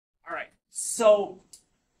So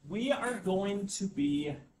we are going to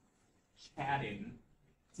be chatting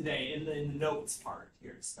today in the notes part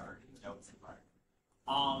here to start, in the notes part.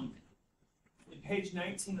 In page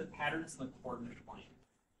 19, the patterns in the coordinate plane.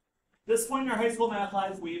 This point in our high school math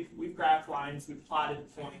class, we've graphed lines, we've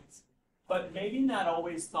plotted points, but maybe not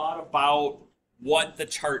always thought about what the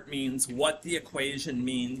chart means, what the equation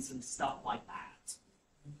means, and stuff like that.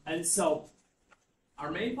 And so our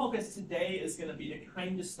main focus today is going to be to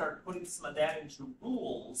kind of start putting some of that into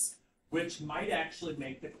rules, which might actually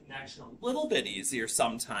make the connection a little bit easier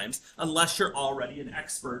sometimes, unless you're already an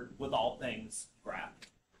expert with all things graph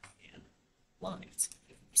and lines.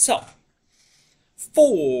 So,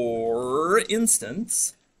 for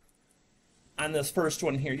instance, on this first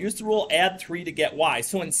one here, use the rule add 3 to get y.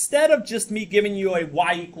 So instead of just me giving you a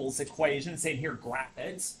y equals equation, saying here graph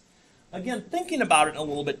it, again, thinking about it in a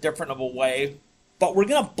little bit different of a way, but we're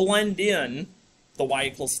going to blend in the y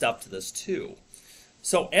equals stuff to this too.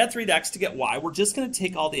 So add 3 to x to get y. We're just going to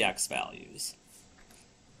take all the x values,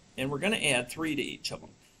 and we're going to add 3 to each of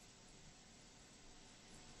them.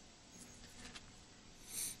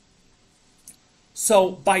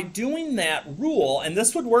 So by doing that rule, and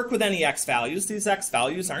this would work with any x values, these x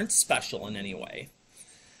values aren't special in any way,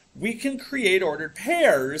 we can create ordered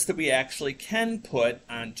pairs that we actually can put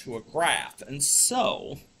onto a graph. And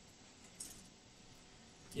so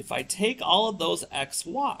if I take all of those x,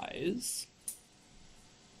 y's,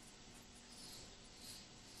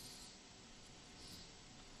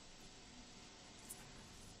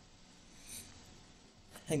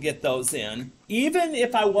 and get those in, even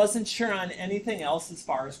if I wasn't sure on anything else as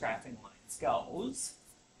far as graphing lines goes,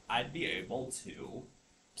 I'd be able to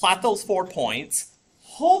plot those 4 points,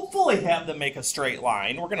 hopefully have them make a straight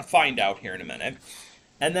line. We're going to find out here in a minute,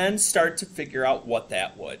 and then start to figure out what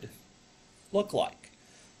that would look like.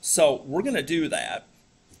 So we're going to do that.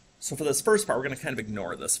 So for this first part, we're going to kind of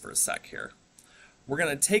ignore this for a sec here. We're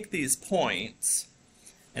going to take these points,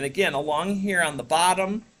 and again, along here on the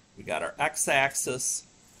bottom, we got our x-axis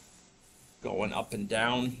going up and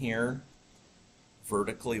down here.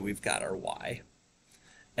 Vertically, we've got our y.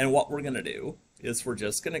 And what we're going to do is we're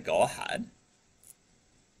just going to go ahead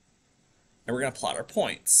and we're going to plot our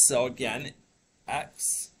points. So again,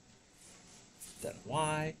 x, then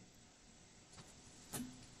y. If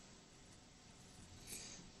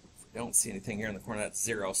we don't see anything here in the corner, that's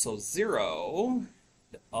 0. So 0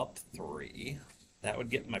 up 3. That would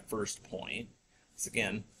get my first point. So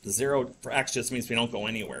again, the 0 for x just means we don't go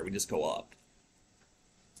anywhere. We just go up.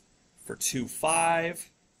 For 2,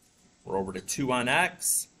 5, we're over to 2 on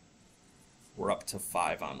x. We're up to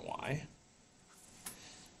 5 on y.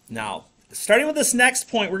 Now, starting with this next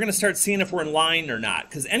point, we're going to start seeing if we're in line or not,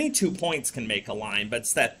 because any 2 points can make a line, but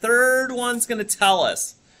it's that third one's going to tell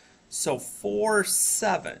us. So 4,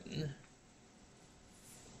 7.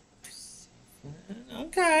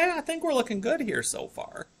 Okay, I think we're looking good here so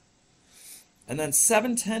far. And then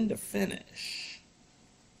 7, 10 to finish.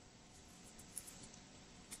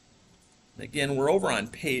 Again, we're over on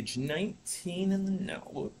page 19 in the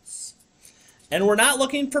notes. And we're not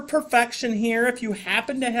looking for perfection here. If you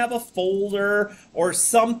happen to have a folder or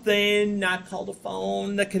something, not called a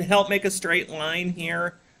phone, that can help make a straight line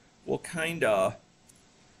here, we'll kind of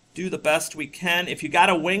do the best we can. If you got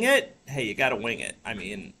to wing it, hey, you got to wing it. I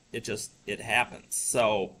mean, it happens.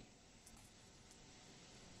 So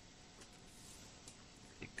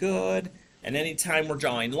good. And anytime we're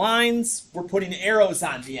drawing lines, we're putting arrows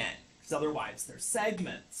on the end, because otherwise they're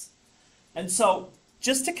segments. And so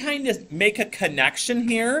just to kind of make a connection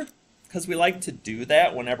here, because we like to do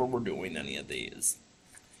that whenever we're doing any of these.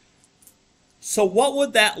 So what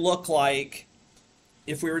would that look like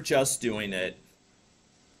if we were just doing it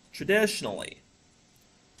traditionally?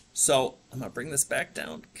 So I'm going to bring this back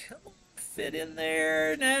down. Come on, fit in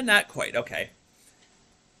there. Nah, not quite. Okay.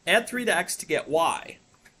 Add 3 to x to get y.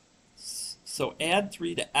 So add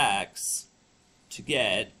 3 to x to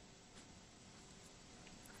get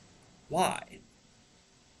y.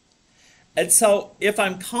 And so if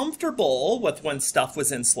I'm comfortable with when stuff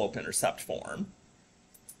was in slope-intercept form,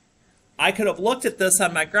 I could have looked at this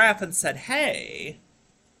on my graph and said, hey,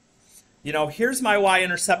 you know, here's my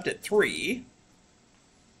y-intercept at 3,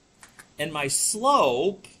 and my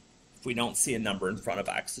slope, if we don't see a number in front of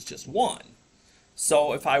x, is just 1.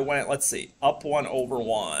 So if I went, let's see, up 1 over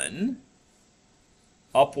 1,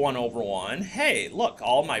 up 1 over 1, hey, look,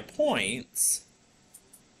 all my points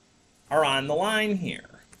are on the line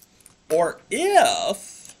here. Or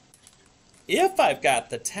if I've got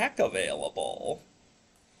the tech available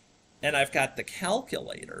and I've got the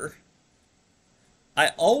calculator, I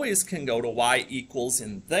always can go to y equals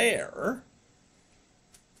in there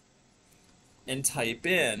and type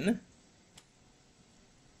in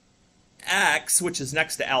x, which is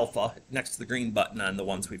next to alpha, next to the green button on the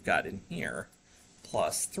ones we've got in here,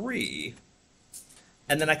 plus 3,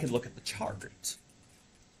 and then I can look at the chart.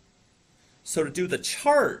 So to do the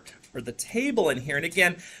chart, or the table in here, and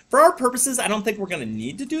again, for our purposes, I don't think we're going to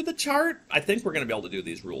need to do the chart. I think we're going to be able to do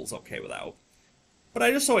these rules okay without. But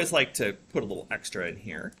I just always like to put a little extra in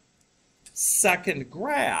here. Second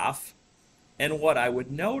graph, and what I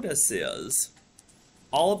would notice is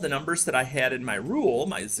all of the numbers that I had in my rule,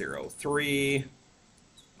 my 0, 3,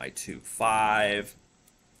 my 2, 5,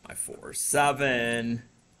 my 4, 7,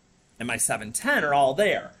 and my 7, 10 are all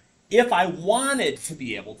there. If I wanted to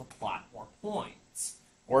be able to plot more points,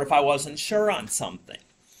 or if I wasn't sure on something.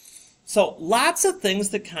 So lots of things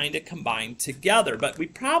that kind of combine together, but we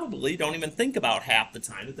probably don't even think about half the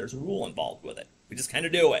time that there's a rule involved with it. We just kind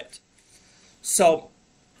of do it. So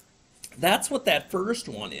that's what that first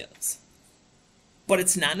one is. But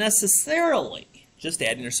it's not necessarily just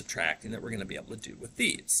adding or subtracting that we're going to be able to do with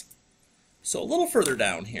these. So a little further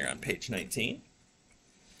down here on page 19,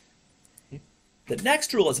 the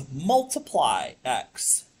next rule is multiply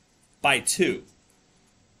x by 2.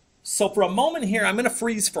 So for a moment here, I'm going to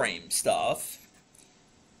freeze frame stuff.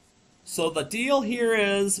 So the deal here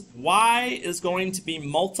is y is going to be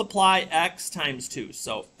multiply x times 2.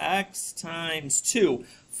 So x times 2.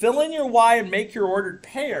 Fill in your y and make your ordered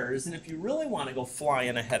pairs. And if you really want to go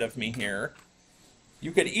flying ahead of me here,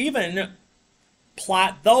 you could even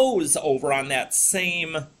plot those over on that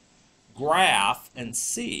same graph and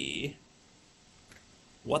see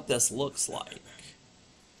what this looks like.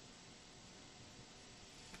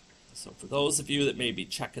 So for those of you that may be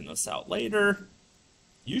checking this out later,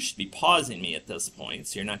 you should be pausing me at this point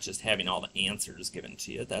so you're not just having all the answers given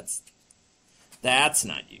to you. That's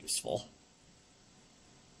not useful.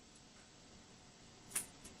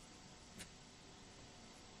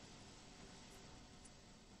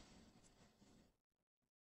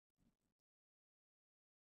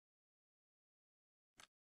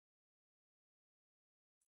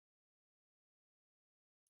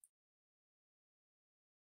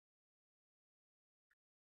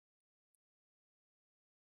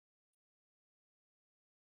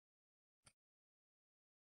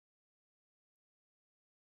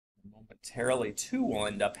 Momentarily, too, we'll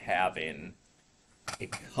end up having a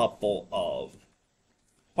couple of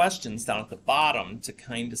questions down at the bottom to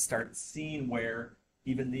kind of start seeing where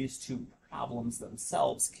even these two problems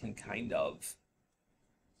themselves can kind of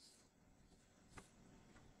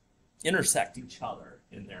intersect each other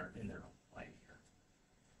in their own way here.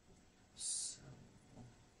 So,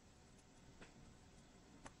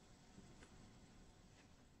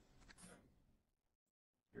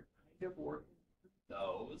 you're kind of working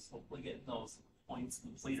those, hopefully getting those points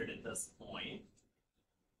completed at this point.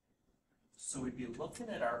 So we'd be looking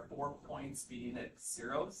at our 4 points being at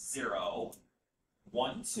 0, 0,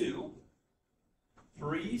 1, 2,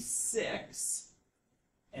 3, 6,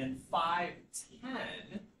 and 5, 10.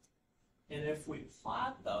 And if we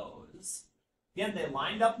plot those, again, they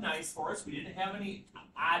lined up nice for us. We didn't have any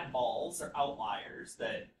oddballs or outliers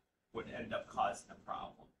that would end up causing a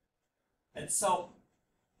problem. And so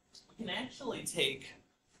we can actually take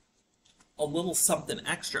a little something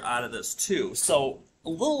extra out of this too. So a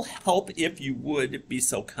little help, if you would be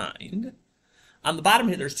so kind. On the bottom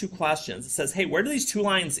here, there's 2 questions. It says, hey, where do these 2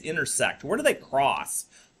 lines intersect? Where do they cross?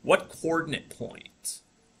 What coordinate point?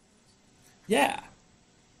 Yeah,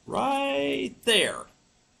 right there.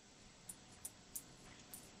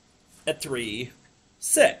 At 3,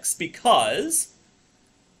 6. Because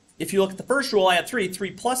if you look at the first rule, I had 3.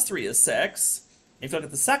 3 plus 3 is 6. If you look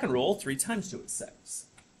at the second rule, 3 times 2 is 6.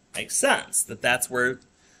 Makes sense that that's where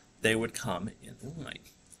they would come in line.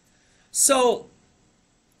 So,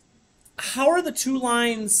 how are the 2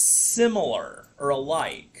 lines similar or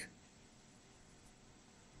alike?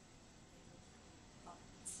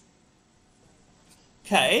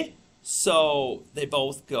 Okay, so they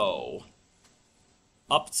both go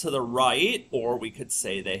up to the right, or we could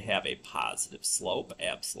say they have a positive slope.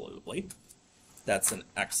 Absolutely. That's an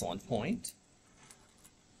excellent point.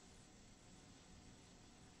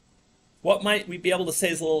 What might we be able to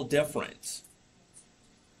say is a little different?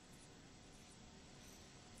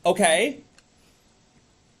 Okay.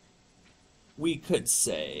 We could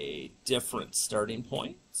say different starting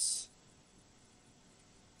points.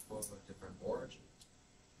 Both have different origins.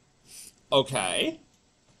 Okay.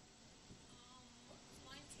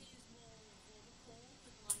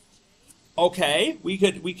 Okay, we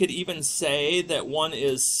could even say that one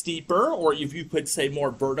is steeper, or if you could say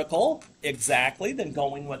more vertical, exactly, then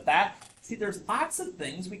going with that. See, there's lots of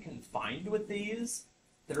things we can find with these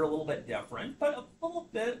that are a little bit different, but a little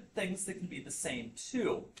bit things that can be the same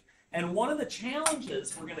too. And one of the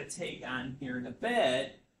challenges we're going to take on here in a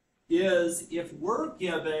bit is if we're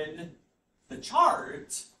given the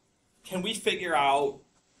chart, can we figure out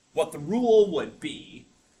what the rule would be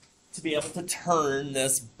to be able to turn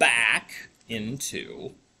this back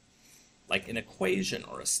into like an equation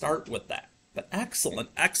or a start with that. But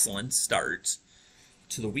excellent, excellent start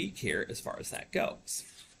to the week here as far as that goes.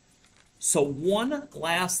 So one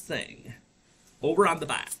last thing over on the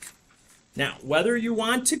back. Now, whether you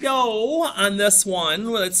want to go on this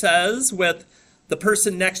one, what it says with the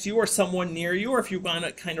person next to you or someone near you, or if you want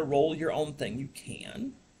to kind of roll your own thing, you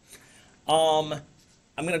can.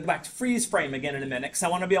 I'm going to go back to freeze frame again in a minute because I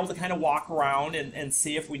want to be able to kind of walk around and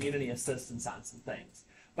see if we need any assistance on some things.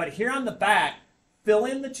 But here on the back, fill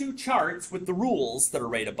in the two charts with the rules that are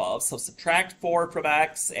right above. So subtract 4 from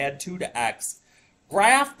x, add 2 to x.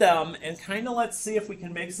 Graph them and kind of let's see if we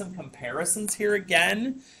can make some comparisons here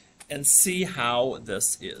again and see how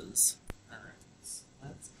this is. All right, so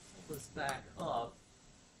let's pull this back up.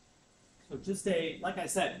 So just like I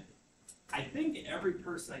said, I think every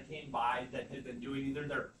person I came by that had been doing either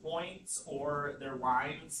their points or their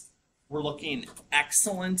lines were looking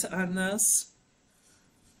excellent on this.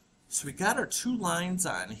 So we got our 2 lines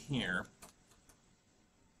on here.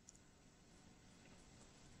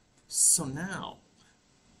 So now,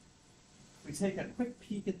 we take a quick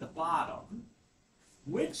peek at the bottom.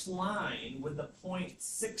 Which line would the point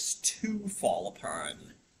 6,2 fall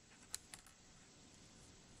upon?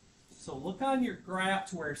 So look on your graph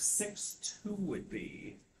to where 6,2 would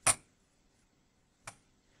be.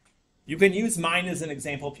 You can use mine as an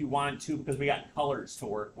example if you want to because we got colors to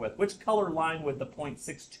work with. Which color line would the point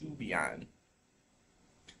 6,2 be on?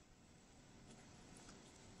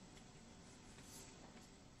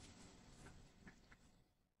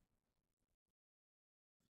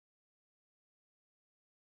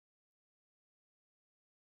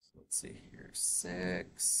 So let's see here,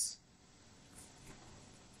 6.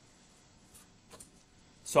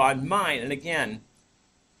 So on mine, and again,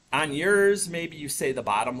 on yours, maybe you say the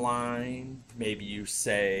bottom line, maybe you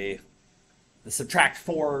say the subtract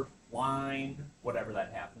 4 line, whatever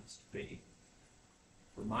that happens to be.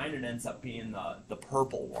 For mine, it ends up being the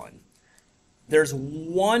purple one. There's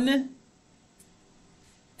one,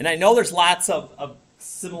 and I know there's lots of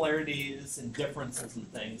similarities and differences and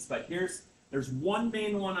things, but there's one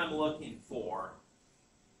main one I'm looking for.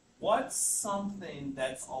 What's something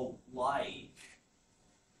that's alike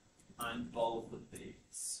on both of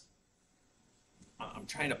these? I'm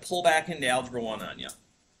trying to pull back into Algebra 1 on you.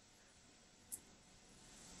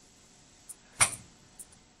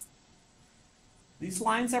 These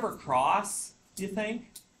lines ever cross, do you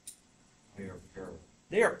think? They are parallel.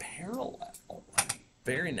 They are parallel.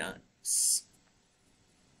 Very nice.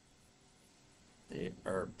 They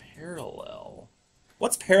are parallel.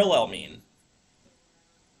 What's parallel mean?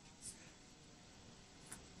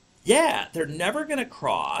 Yeah, they're never going to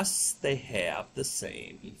cross. They have the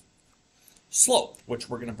same slope, which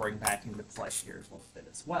we're going to bring back into play here a little bit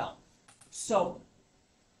as well. So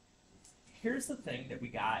here's the thing that we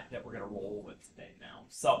got that we're going to roll with today now.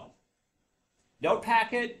 So note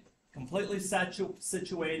packet, completely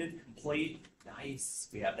situated, complete, nice.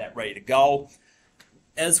 We have that ready to go.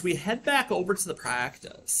 As we head back over to the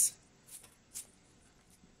practice,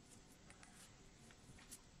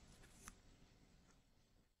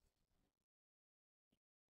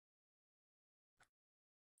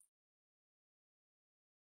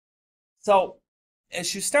 so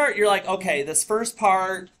as you start, you're like, okay, this first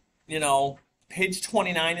part, page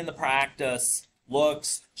 29 in the practice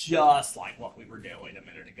looks just like what we were doing a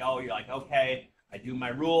minute ago. You're like, okay, I do my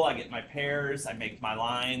rule, I get my pairs, I make my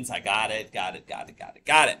lines, I got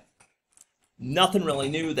it. Nothing really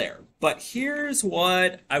new there. But here's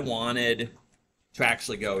what I wanted to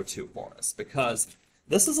actually go to for us, because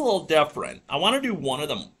this is a little different. I want to do one of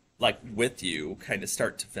them like with you, kind of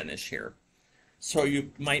start to finish here. So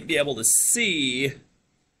you might be able to see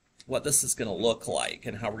what this is going to look like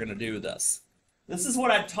and how we're going to do this. This is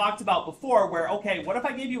what I've talked about before where, okay, what if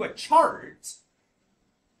I gave you a chart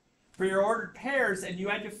for your ordered pairs and you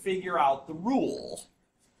had to figure out the rule?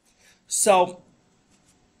 So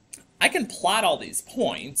I can plot all these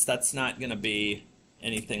points. That's not going to be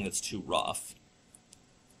anything that's too rough.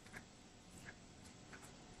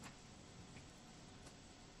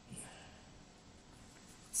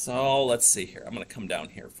 So let's see here. I'm going to come down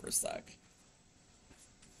here for a sec.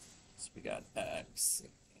 So we got X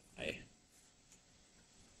and Y.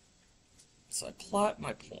 So I plot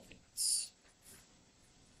my points.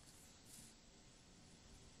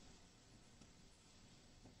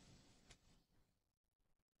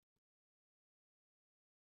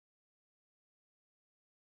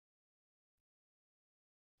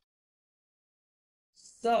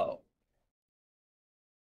 So,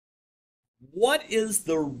 what is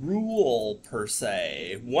the rule per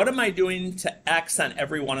se? What am I doing to X on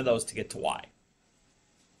every one of those to get to Y?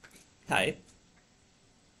 Okay.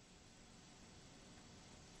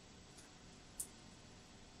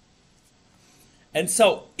 And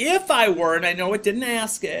so if I were, and I know it didn't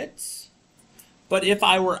ask it, but if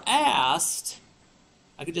I were asked,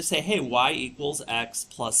 I could just say, hey, y equals x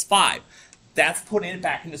plus 5. That's putting it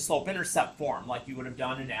back into slope-intercept form, like you would have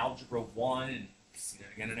done in Algebra 1, and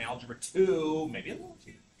again in Algebra 2, maybe a little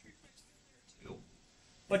geometry too.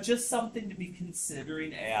 But just something to be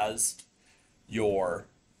considering as you're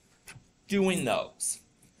doing those.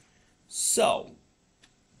 So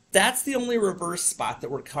that's the only reverse spot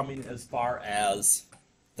that we're coming as far as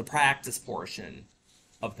the practice portion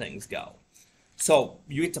of things go. So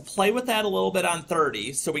you get to play with that a little bit on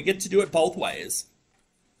 30, so we get to do it both ways.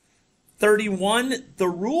 31, the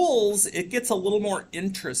rules, it gets a little more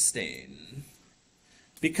interesting.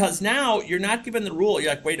 Because now you're not given the rule.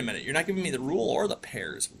 You're like, wait a minute, you're not giving me the rule or the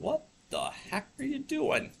pairs. What the heck are you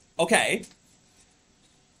doing? Okay,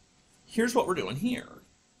 here's what we're doing here.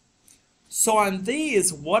 So on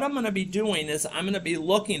these, what I'm going to be doing is I'm going to be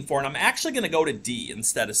looking for, and I'm actually going to go to D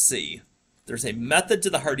instead of C. There's a method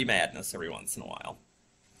to the Hardy Madness every once in a while.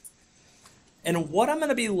 And what I'm going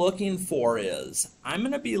to be looking for is, I'm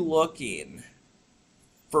going to be looking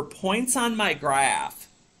for points on my graph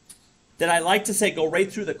that I like to say go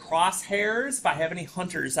right through the crosshairs if I have any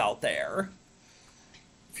hunters out there.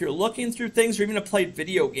 If you're looking through things or even to play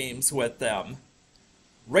video games with them,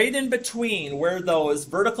 right in between where those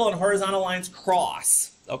vertical and horizontal lines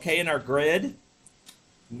cross, okay, in our grid,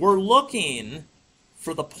 we're looking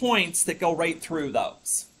for the points that go right through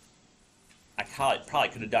those. I probably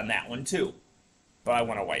could have done that one too, but I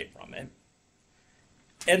went away from it.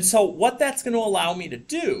 And so what that's going to allow me to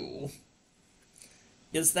do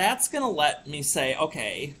is that's going to let me say,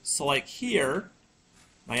 okay, so like here,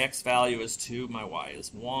 my x value is 2, my y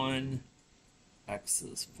is 1, x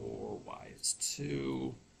is 4, y is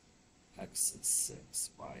 2, x is 6,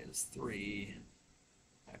 y is 3,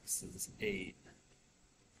 x is 8,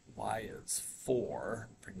 y is 4.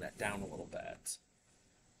 Bring that down a little bit.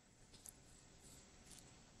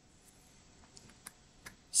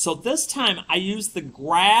 So this time I use the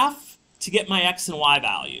graph to get my x and y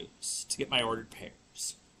values, to get my ordered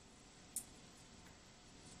pairs.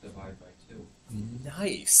 Divide by 2.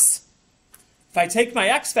 Nice. If I take my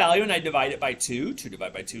x value and I divide it by 2, 2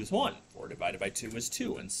 divided by 2 is 1. 4 divided by 2 is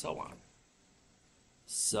 2, and so on.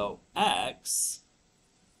 So x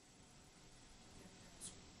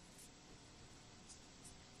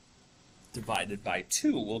divided by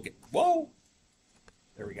 2 will get, whoa,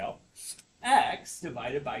 there we go. X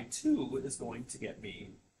divided by 2 is going to get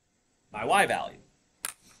me my y value.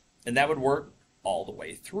 And that would work all the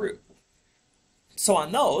way through. So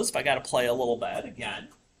on those, if I got to play a little bit, again,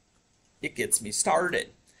 it gets me started.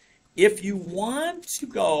 If you want to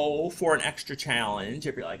go for an extra challenge,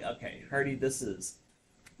 if you're like, okay, Hardy, this is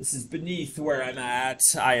beneath where I'm at,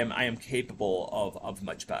 I am capable of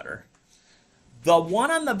much better. The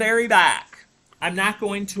one on the very back, I'm not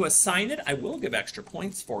going to assign it. I will give extra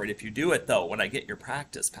points for it if you do it, though, when I get your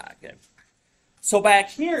practice packet. So back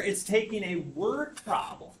here, it's taking a word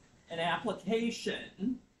problem, an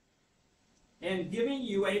application, and giving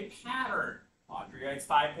you a pattern. Audrey writes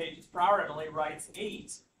 5 pages per hour. Emily writes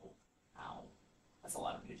 8. Oh, ow. That's a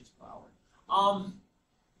lot of pages per hour.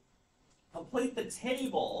 Complete the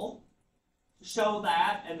table to show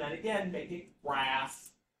that, and then again, make a graph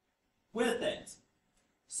with it.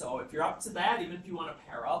 So if you're up to that, even if you want to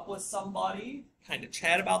pair up with somebody, kind of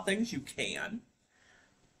chat about things, you can.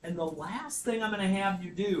 And the last thing I'm going to have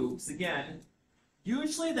you do, because again,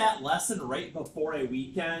 usually that lesson right before a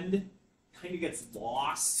weekend kind of gets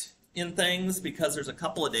lost in things because there's a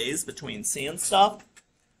couple of days between seeing stuff.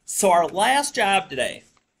 So our last job today,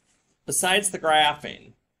 besides the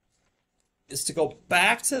graphing, is to go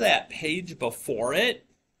back to that page before it.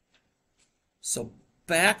 So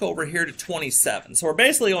back over here to 27. So we're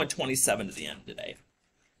basically going 27 to the end today.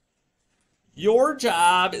 Your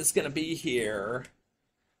job is going to be here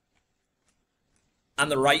on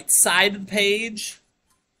the right side of the page,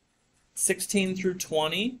 16 through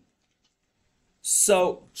 20.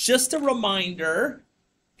 So just a reminder,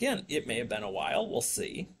 again, it may have been a while, we'll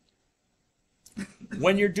see.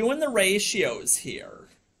 When you're doing the ratios here,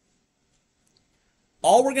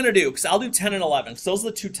 all we're going to do, because I'll do 10 and 11, because those are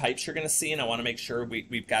the two types you're going to see, and I want to make sure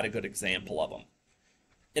we've got a good example of them.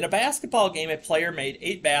 In a basketball game, a player made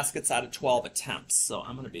 8 baskets out of 12 attempts. So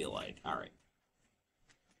I'm going to be like, all right.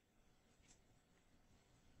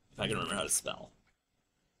 If I can remember how to spell.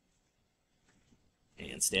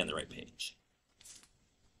 And stay on the right page.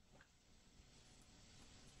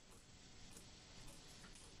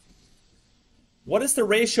 What is the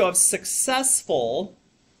ratio of successful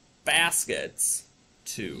baskets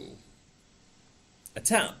to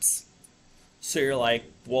attempts? So you're like,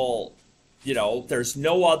 well, you know, there's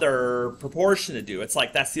no other proportion to do. It's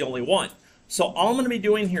like that's the only one. So all I'm going to be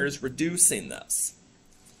doing here is reducing this.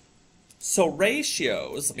 So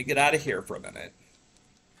ratios, let me get out of here for a minute.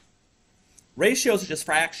 Ratios are just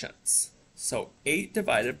fractions. So 8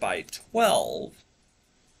 divided by 12.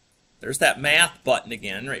 There's that math button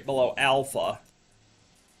again right below alpha.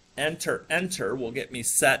 Enter, enter will get me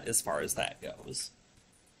set as far as that goes.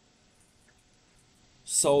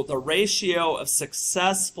 So the ratio of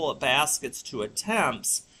successful baskets to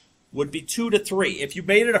attempts would be 2 to 3. If you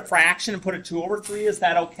made it a fraction and put a 2 over 3, is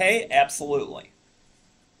that okay? Absolutely.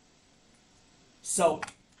 So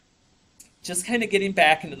just kind of getting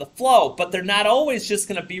back into the flow, but they're not always just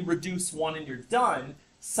going to be reduce 1 and you're done.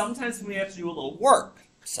 Sometimes we have to do a little work.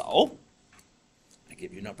 So I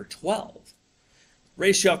give you number 12.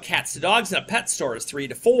 Ratio of cats to dogs in a pet store is 3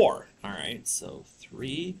 to 4. All right, so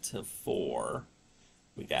 3 to 4.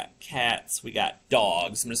 We got cats, we got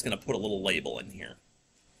dogs. I'm just going to put a little label in here.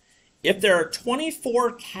 If there are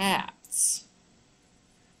 24 cats,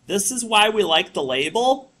 this is why we like the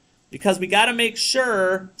label, because we got to make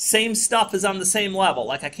sure same stuff is on the same level.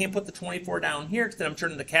 Like I can't put the 24 down here because then I'm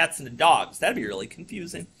turning the cats into dogs. That'd be really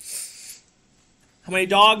confusing. How many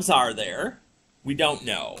dogs are there? We don't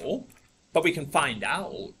know, but we can find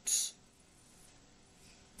out.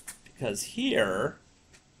 Because here,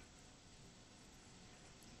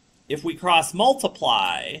 if we cross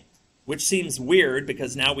multiply, which seems weird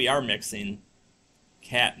because now we are mixing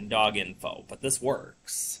cat and dog info, but this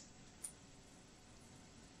works.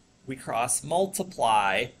 We cross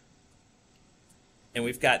multiply, and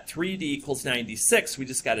we've got 3D equals 96. We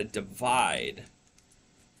just got to divide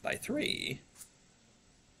by 3.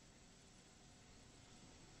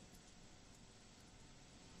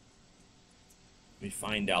 We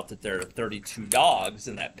find out that there are 32 dogs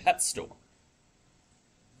in that pet store.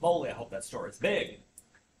 Moly, I hope that store is big.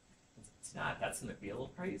 If it's not, that's going to be a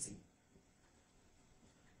little crazy.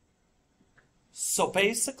 So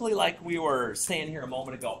basically, like we were saying here a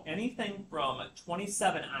moment ago, anything from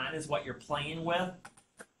 27 on is what you're playing with.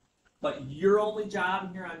 But your only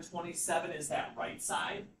job here on 27 is that right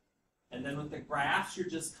side. And then with the graphs, you're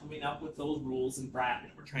just coming up with those rules and graphing.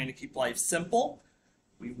 We're trying to keep life simple.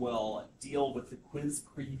 We will deal with the quiz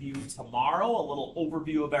preview tomorrow, a little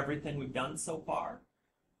overview of everything we've done so far.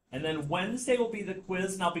 And then Wednesday will be the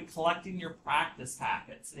quiz, and I'll be collecting your practice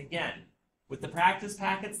packets. And again, with the practice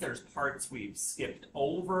packets, there's parts we've skipped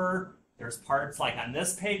over. There's parts like on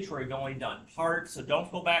this page where we've only done parts. So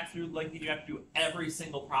don't go back through thinking you have to do every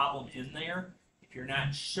single problem in there. If you're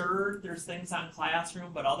not sure, there's things on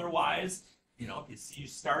Classroom, but otherwise, you know, if you see you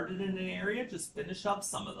started in an area, just finish up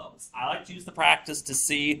some of those. I like to use the practice to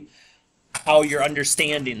see how you're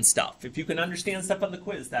understanding stuff. If you can understand stuff on the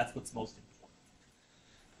quiz, that's what's most important.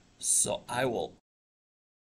 So I will